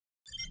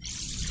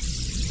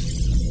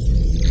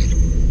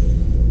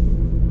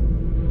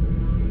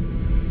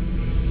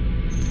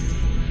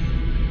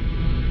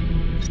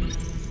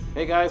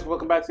Hey guys,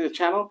 welcome back to the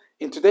channel.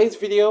 In today's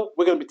video,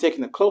 we're going to be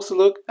taking a closer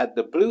look at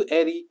the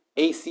BLUETTI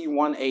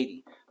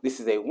AC180. This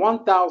is a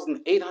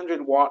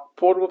 1,800 watt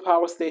portable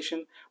power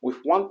station with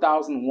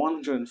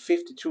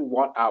 1,152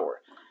 watt hour.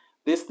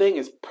 This thing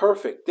is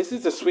perfect. This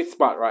is the sweet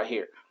spot right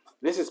here.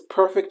 This is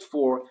perfect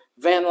for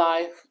van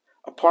life,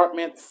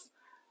 apartments,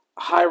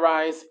 high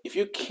rise. If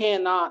you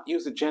cannot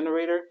use a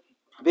generator,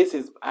 this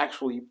is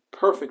actually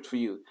perfect for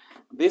you.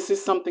 This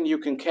is something you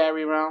can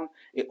carry around.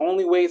 It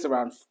only weighs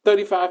around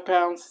 35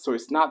 pounds, so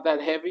it's not that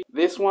heavy.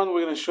 This one,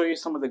 we're going to show you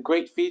some of the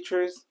great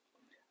features.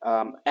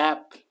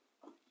 App,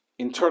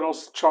 internal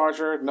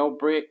charger, no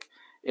brick.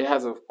 It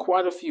has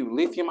quite a few.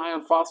 Lithium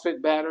ion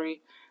phosphate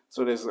battery.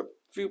 So there's a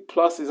few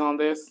pluses on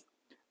this.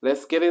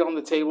 Let's get it on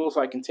the table so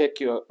I can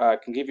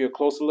give you a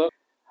closer look.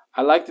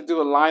 I like to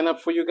do a lineup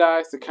for you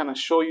guys to kind of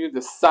show you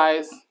the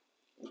size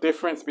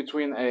difference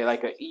between a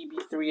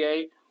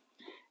EB3A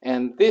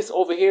and this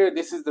over here.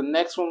 This is the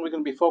next one we're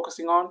going to be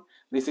focusing on.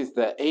 This is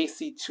the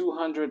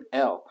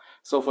AC200L.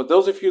 So for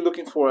those of you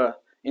looking for an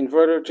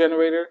inverter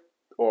generator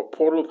or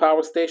portable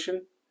power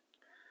station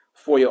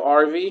for your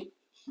RV,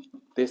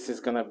 this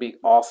is going to be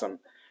awesome.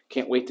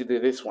 Can't wait to do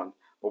this one.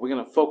 But we're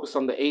going to focus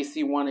on the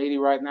AC180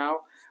 right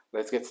now.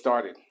 Let's get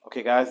started.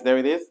 Okay guys, there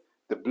it is.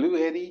 The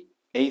BLUETTI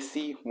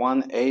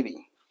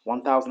AC180.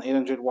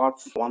 1,800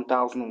 watts,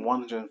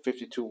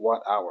 1,152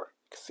 watt hour.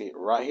 You can see it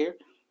right here.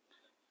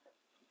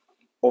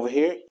 Over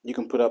here, you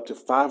can put up to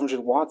 500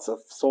 watts of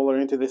solar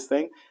into this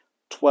thing,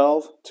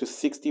 12 to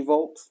 60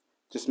 volts.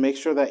 Just make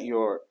sure that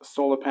your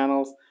solar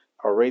panels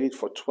are rated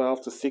for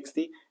 12 to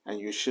 60 and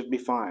you should be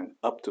fine,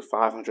 up to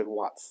 500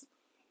 watts.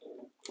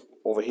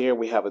 Over here,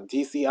 we have a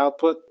DC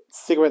output,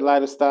 cigarette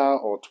lighter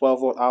style or 12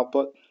 volt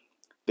output.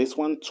 This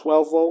one,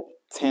 12 volt,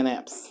 10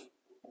 amps.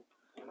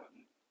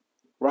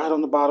 Right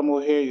on the bottom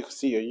over here, you can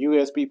see your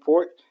USB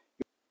port.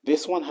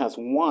 This one has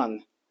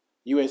one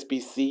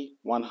USB-C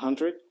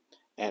 100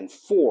 and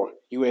 4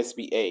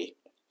 USB-A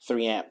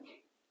 3 amp.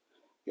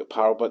 Your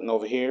power button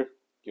over here,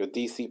 your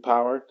DC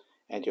power,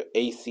 and your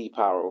AC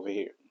power over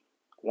here.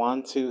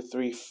 1, 2,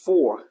 3,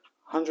 4,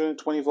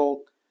 120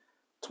 volt,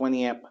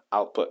 20 amp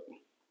output.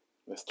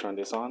 Let's turn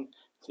this on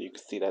so you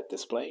can see that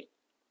display.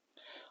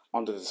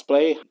 On the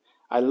display,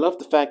 I love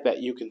the fact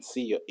that you can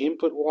see your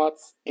input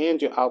watts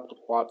and your output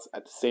watts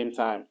at the same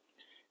time.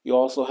 You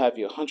also have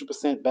your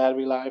 100%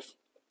 battery life.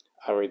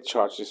 I already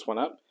charged this one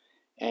up.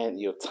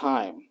 And your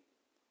time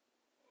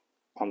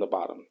on the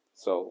bottom.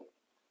 So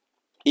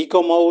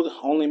eco mode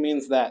only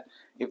means that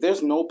if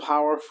there's no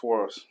power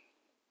for a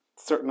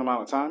certain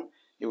amount of time,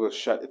 it will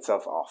shut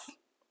itself off.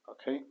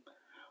 Okay.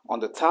 On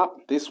the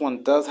top, this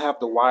one does have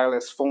the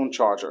wireless phone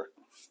charger.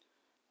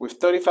 With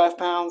 35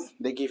 pounds,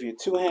 they give you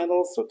 2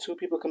 handles, so 2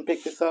 people can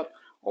pick this up,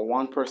 or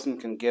 1 person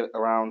can get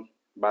around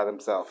by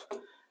themselves.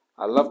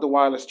 I love the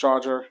wireless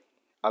charger.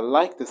 I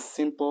like the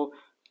simple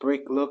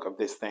brick look of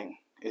this thing.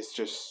 It's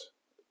just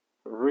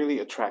a really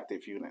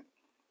attractive unit.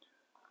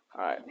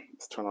 Alright,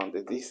 let's turn on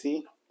the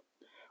DC.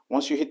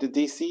 Once you hit the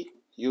DC,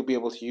 you'll be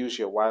able to use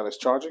your wireless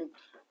charging.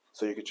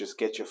 So you could just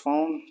get your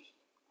phone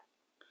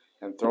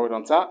and throw it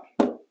on top.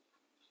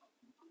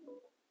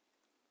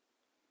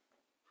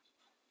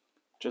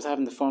 Just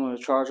having the phone on the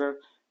charger,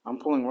 I'm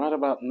pulling right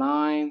about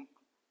 9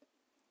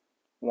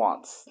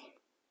 watts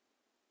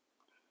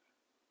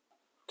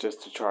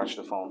just to charge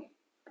the phone.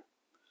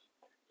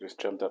 Just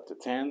jumped up to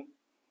 10.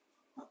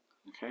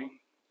 Okay,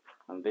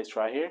 and this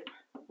right here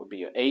will be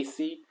your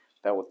AC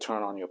that will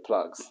turn on your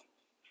plugs.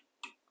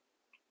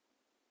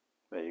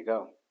 There you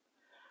go.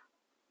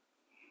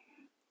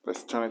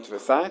 Let's turn it to the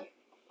side.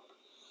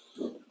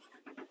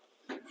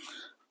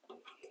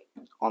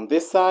 On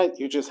this side,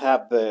 you just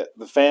have the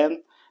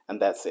fan, and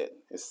that's it.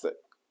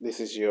 This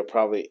is your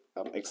probably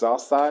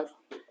exhaust side.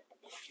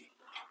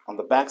 On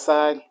the back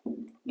side,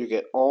 you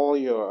get all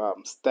your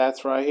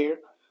stats right here.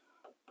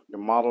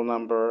 Your model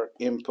number,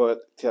 input,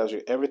 tells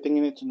you everything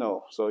you need to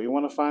know. So you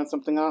want to find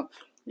something out,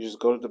 you just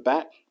go to the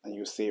back and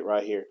you see it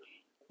right here.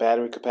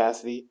 Battery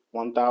capacity,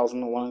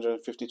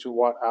 1,152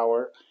 watt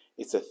hour.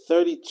 It's a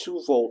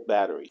 32 volt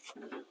battery.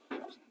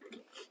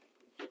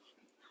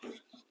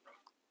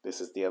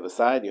 This is the other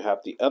side. You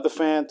have the other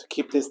fan to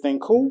keep this thing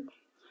cool.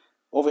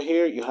 Over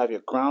here, you have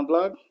your ground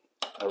plug,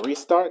 a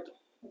restart,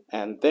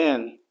 and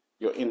then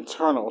your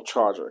internal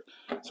charger.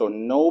 So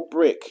no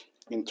brick.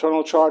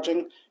 Internal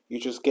charging, you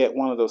just get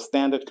one of those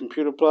standard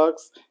computer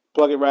plugs,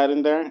 plug it right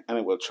in there, and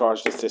it will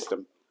charge the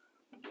system.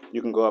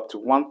 You can go up to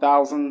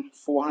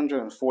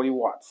 1,440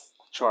 watts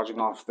charging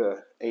off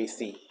the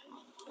AC.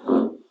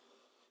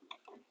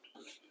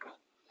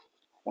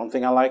 One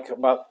thing I like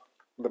about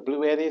the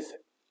BLUETTI is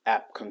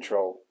app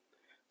control.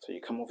 So you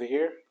come over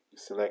here, you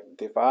select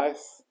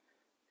device,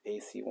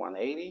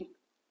 AC180.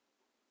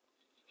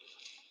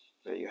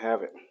 There you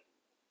have it.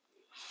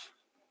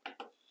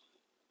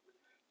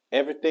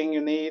 Everything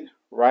you need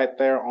right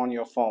there on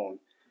your phone,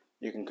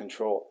 you can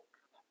control.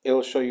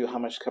 It'll show you how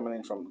much coming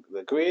in from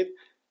the grid,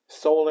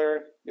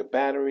 solar, your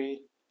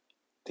battery,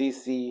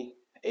 DC,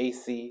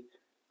 AC.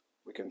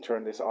 We can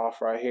turn this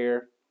off right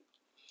here.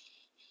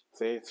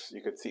 See,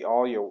 you could see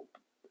all your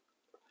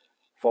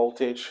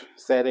voltage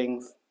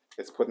settings.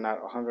 It's putting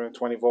out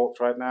 120 volts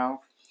right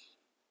now.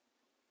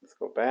 Let's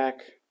go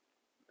back.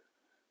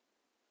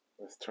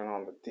 Let's turn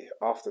on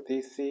off the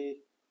DC.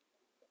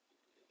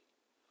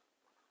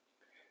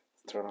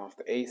 Let's turn off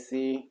the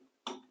AC.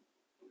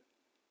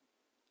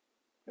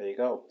 There you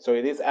go. So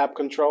it is app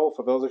control.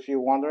 For those of you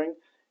wondering,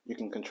 you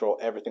can control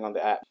everything on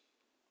the app.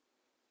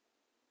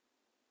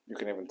 You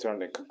can even turn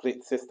the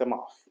complete system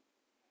off.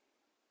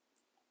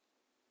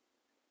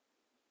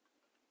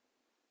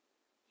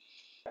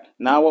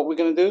 Now what we're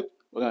going to do,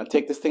 we're going to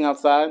take this thing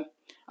outside.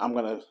 I'm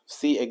going to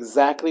see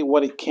exactly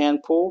what it can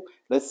pull.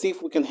 Let's see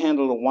if we can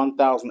handle the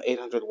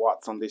 1,800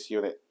 watts on this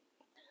unit.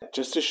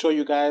 Just to show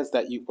you guys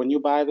that when you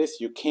buy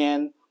this, you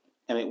can,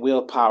 and it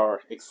will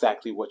power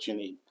exactly what you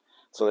need.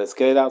 So let's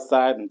get it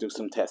outside and do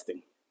some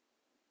testing.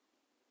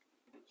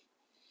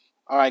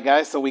 Alright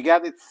guys, so we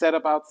got it set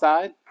up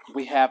outside.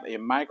 We have a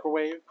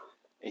microwave,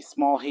 a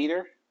small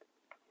heater,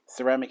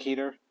 ceramic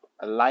heater,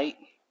 a light.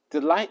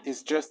 The light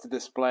is just to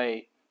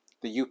display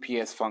the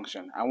UPS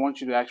function. I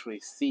want you to actually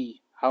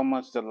see how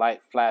much the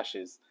light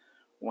flashes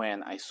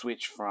when I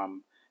switch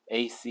from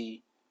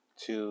AC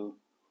to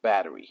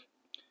battery.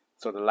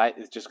 So the light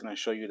is just going to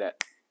show you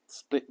that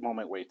split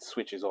moment where it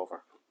switches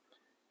over.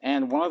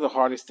 And one of the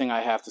hardest thing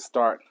I have to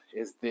start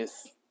is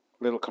this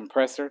little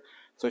compressor.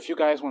 So if you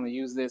guys want to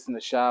use this in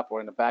the shop or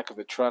in the back of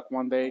the truck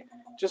one day,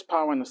 just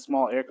powering a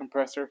small air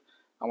compressor,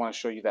 I want to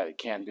show you that it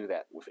can do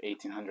that with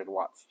 1800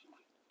 watts.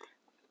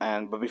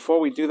 But before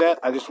we do that,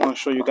 I just want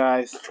to show you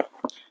guys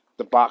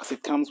the box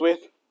it comes with.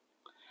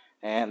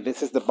 And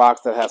this is the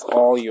box that has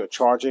all your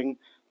charging,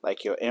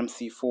 like your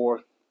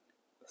MC4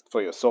 for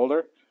your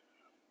solar.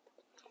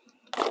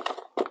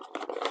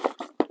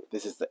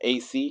 This is the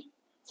AC,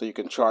 so you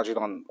can charge it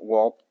on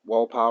wall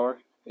power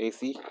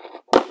AC.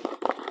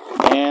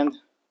 And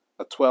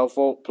a 12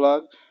 volt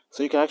plug,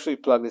 so you can actually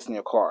plug this in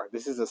your car.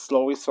 This is the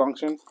slowest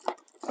function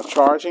of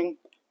charging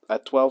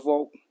at 12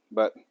 volt,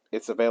 but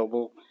it's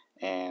available.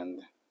 And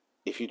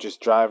if you're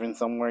just driving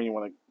somewhere and you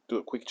want to do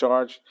a quick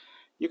charge,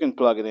 you can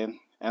plug it in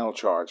and it'll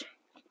charge.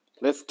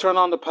 Let's turn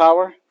on the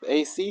power, the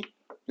AC.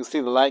 You'll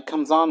see the light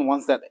comes on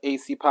once that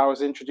AC power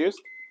is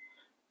introduced.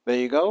 There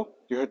you go.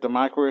 You heard the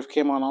microwave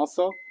came on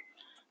also.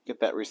 Get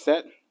that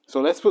reset.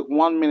 So let's put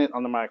 1 minute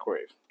on the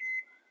microwave.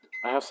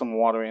 I have some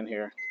water in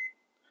here.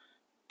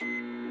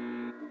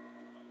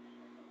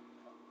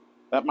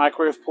 That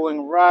microwave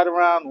pulling right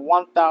around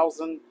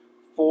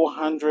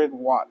 1,400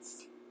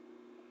 watts.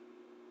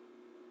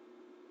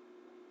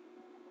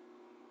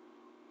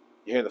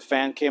 You hear the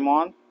fan came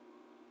on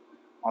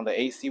the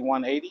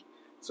AC180.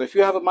 So if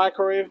you have a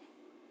microwave,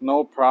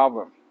 no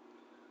problem.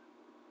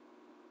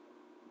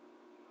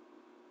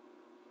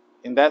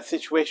 In that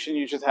situation,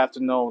 you just have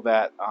to know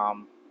that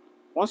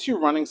once you're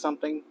running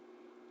something,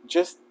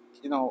 just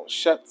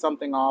shut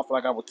something off.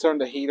 Like I would turn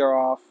the heater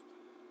off.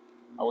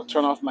 I would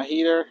turn off my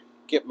heater,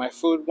 get my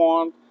food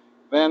warm.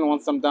 Then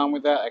once I'm done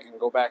with that, I can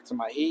go back to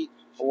my heat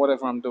or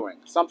whatever I'm doing.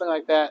 Something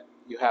like that,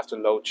 you have to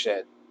load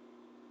shed.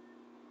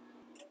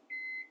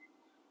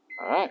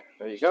 Alright,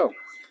 there you go.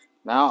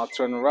 Now I'll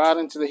turn right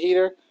into the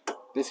heater.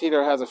 This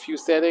heater has a few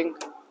settings.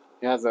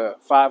 It has a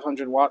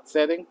 500 watt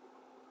setting.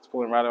 It's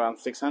pulling right around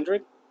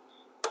 600.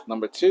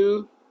 Number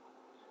 2,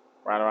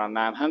 right around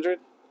 900.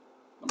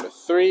 Number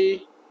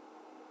 3,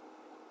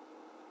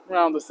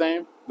 around the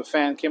same. The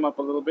fan came up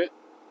a little bit.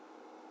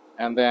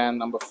 And then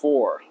number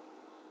 4,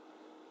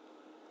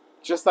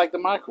 just like the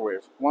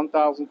microwave,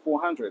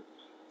 1,400.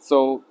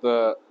 So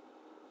the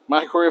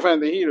microwave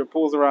and the heater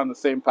pulls around the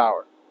same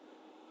power.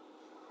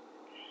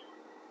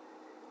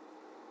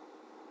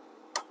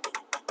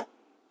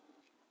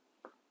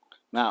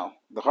 Now,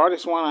 the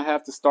hardest one I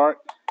have to start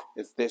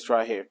is this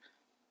right here.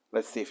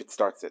 Let's see if it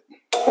starts it.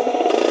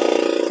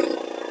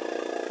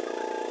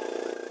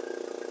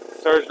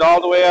 Surged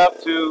all the way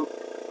up to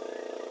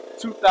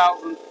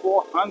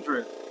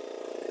 2,400.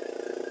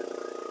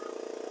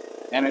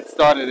 And it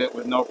started it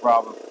with no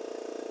problem.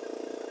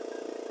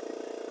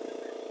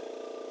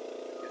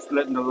 It's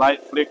letting the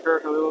light flicker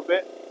a little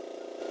bit.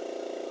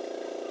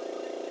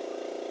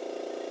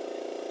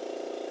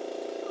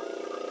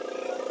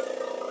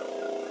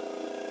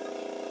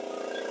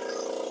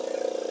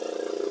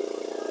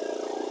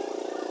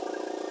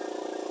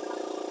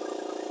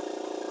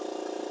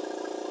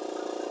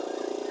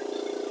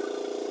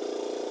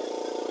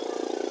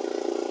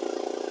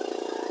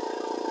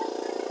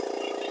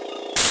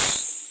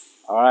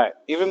 Alright,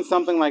 even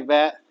something like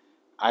that,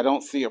 I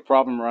don't see a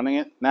problem running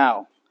it.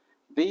 Now,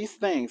 these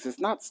things, it's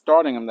not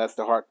starting them that's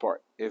the hard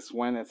part. It's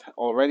when it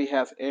already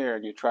has air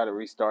and you try to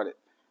restart it.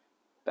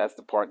 That's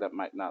the part that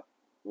might not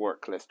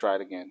work. Let's try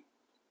it again.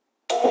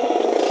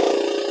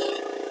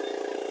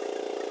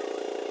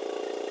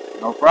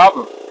 No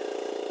problem.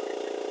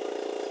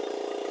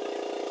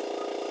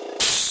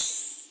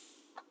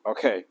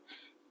 Okay,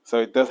 so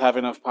it does have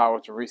enough power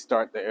to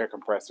restart the air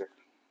compressor.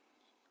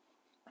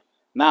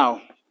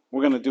 Now,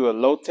 we're going to do a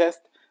load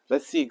test.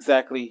 Let's see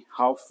exactly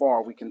how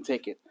far we can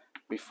take it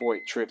before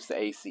it trips the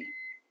AC.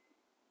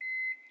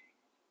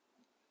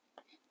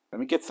 Let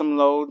me get some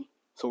load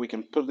so we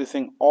can put this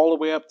thing all the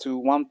way up to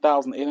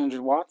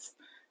 1,800 watts.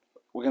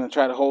 We're going to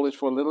try to hold it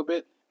for a little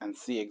bit and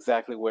see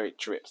exactly where it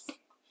trips.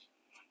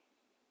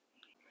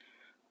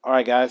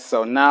 Alright guys,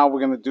 so now we're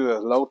going to do a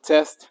load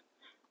test.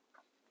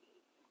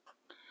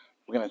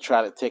 We're going to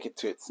try to take it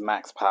to its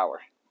max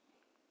power.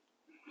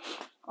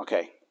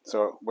 Okay,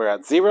 so we're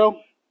at 0.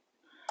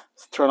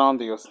 Let's turn on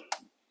the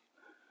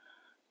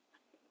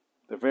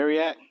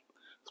variac.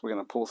 So we're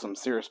going to pull some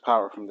serious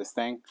power from this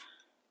thing.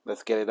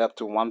 Let's get it up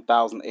to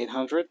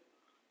 1,800.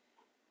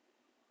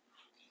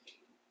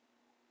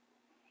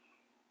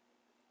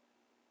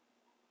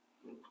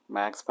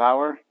 Max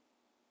power.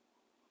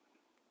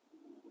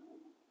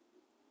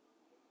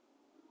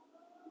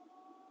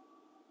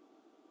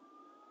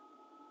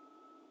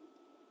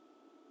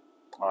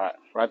 Alright,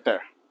 right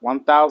there.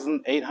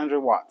 1,800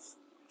 watts.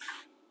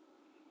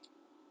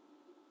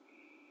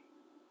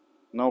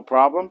 No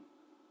problem.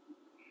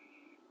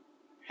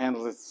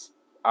 Handles its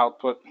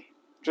output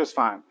just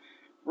fine.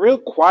 Real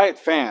quiet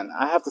fan.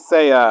 I have to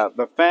say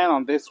the fan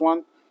on this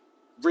one,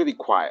 really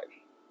quiet.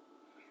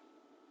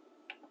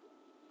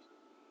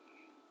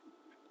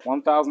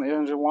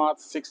 1,800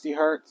 watts, 60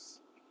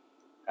 hertz.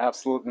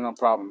 Absolutely no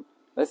problem.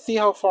 Let's see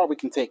how far we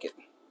can take it.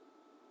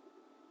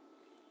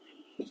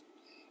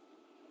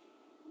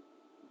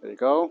 There you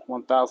go,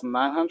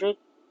 1,900.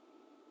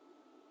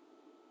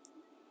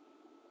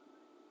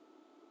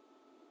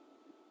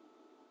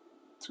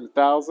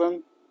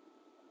 2,000.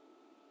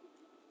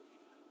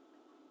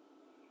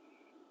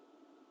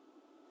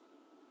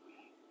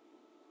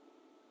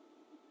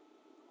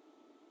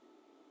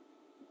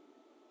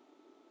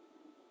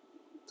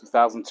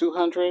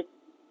 2,200.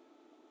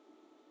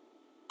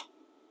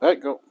 There you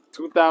go,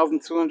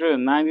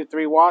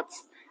 2,293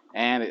 watts,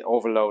 and it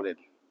overloaded.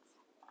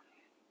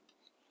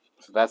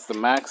 So that's the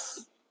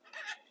max.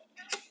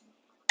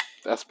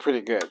 That's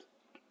pretty good.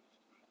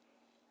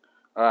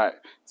 Alright,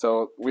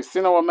 so we've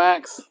seen our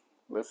max.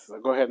 Let's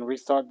go ahead and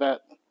restart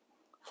that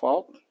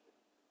fault.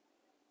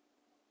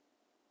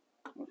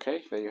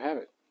 Okay, there you have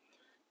it.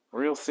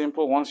 Real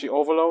simple. Once you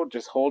overload,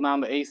 just hold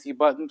down the AC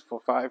button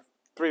for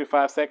 3 to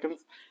 5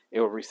 seconds. It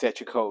will reset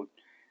your code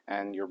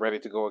and you're ready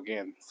to go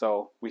again.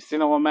 So we've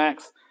seen our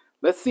max.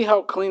 Let's see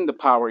how clean the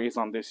power is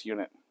on this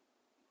unit.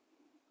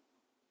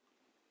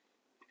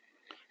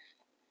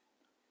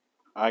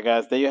 Alright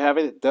guys, there you have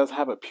it. It does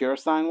have a pure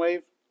sine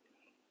wave.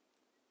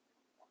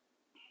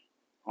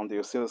 On the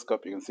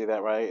oscilloscope you can see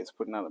that, right? It's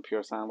putting out a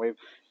pure sine wave.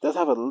 It does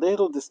have a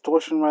little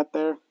distortion right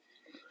there,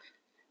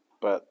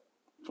 but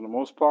for the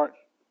most part,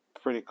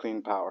 pretty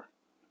clean power.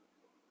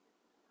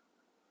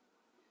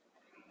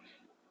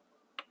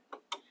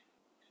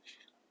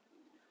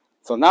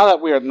 So now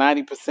that we are at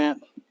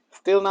 90%,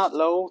 still not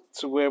low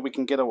to where we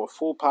can get our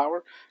full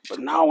power, but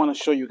now I want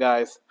to show you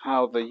guys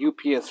how the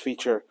UPS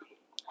feature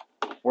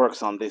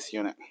works on this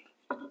unit.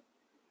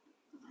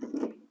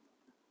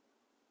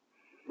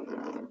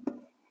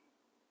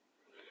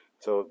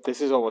 So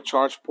this is our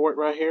charge port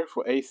right here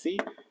for AC.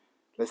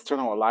 Let's turn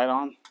our light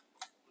on.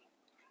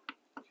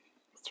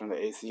 Let's turn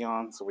the AC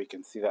on so we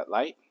can see that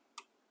light.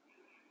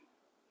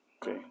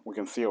 Okay, we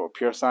can see our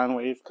pure sine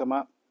wave come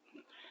up.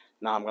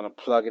 Now I'm going to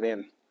plug it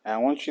in. And I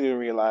want you to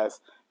realize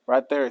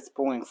right there it's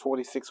pulling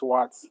 46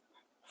 watts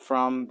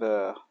from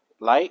the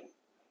light,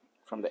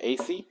 from the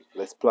AC.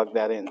 Let's plug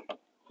that in.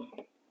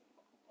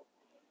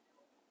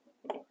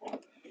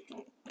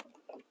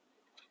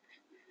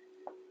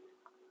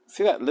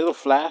 See that little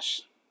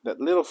flash, that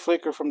little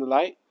flicker from the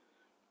light?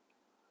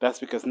 That's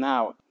because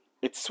now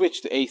it's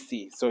switched to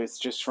AC, so it's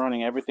just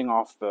running everything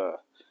off the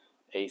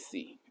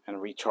AC and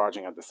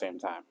recharging at the same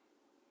time.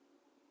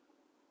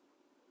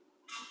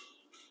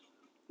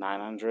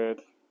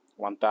 900,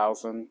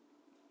 1,000,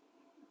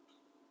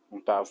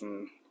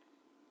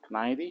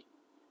 1,090.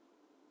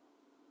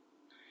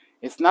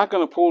 It's not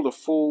going to pull the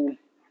full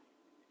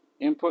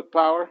input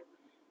power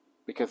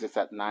because it's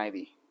at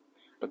 90,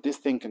 but this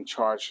thing can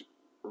charge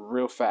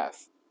real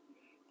fast.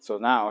 So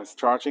now it's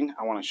charging.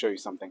 I want to show you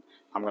something.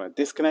 I'm going to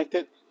disconnect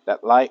it.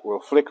 That light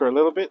will flicker a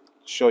little bit,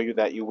 show you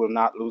that you will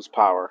not lose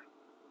power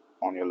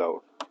on your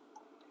load.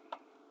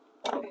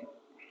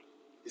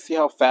 You see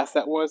how fast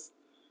that was?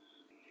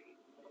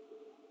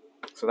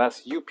 So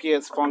that's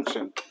UPS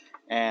function,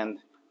 and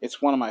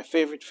it's one of my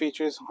favorite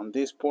features on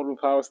these portable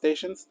power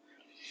stations.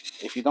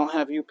 If you don't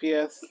have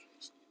UPS,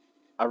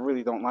 I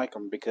really don't like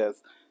them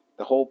because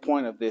the whole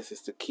point of this is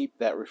to keep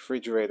that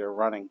refrigerator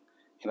running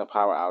in a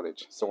power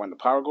outage. So when the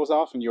power goes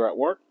off and you're at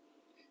work,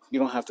 you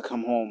don't have to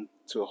come home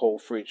to a whole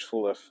fridge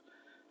full of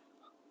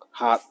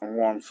hot and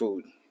warm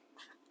food.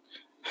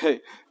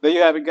 Hey, there you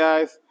have it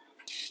guys.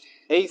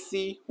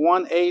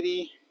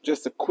 AC180,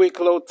 just a quick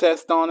load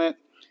test on it.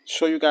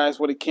 Show you guys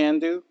what it can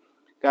do.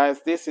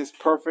 Guys, this is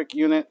perfect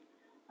unit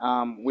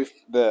with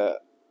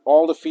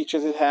all the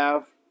features it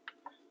have.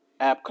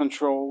 App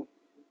control,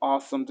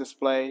 awesome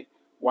display,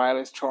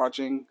 wireless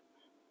charging,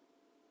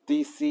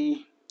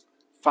 DC,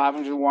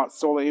 500 watt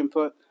solar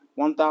input,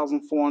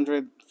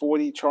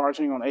 1,440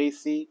 charging on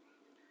AC.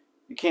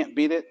 You can't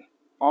beat it.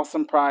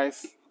 Awesome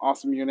price,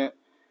 awesome unit.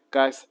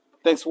 Guys,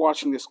 Thanks for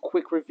watching this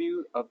quick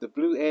review of the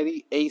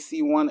BLUETTI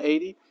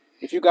AC180.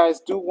 If you guys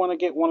do want to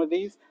get one of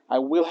these, I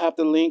will have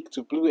the link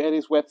to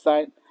BLUETTI's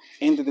website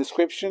in the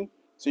description,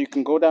 so you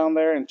can go down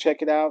there and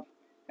check it out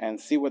and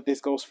see what this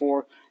goes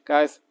for.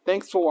 Guys,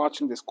 thanks for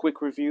watching this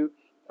quick review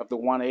of the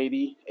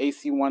 180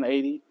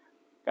 AC180.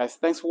 Guys,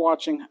 thanks for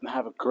watching and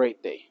have a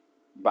great day.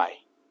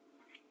 Bye.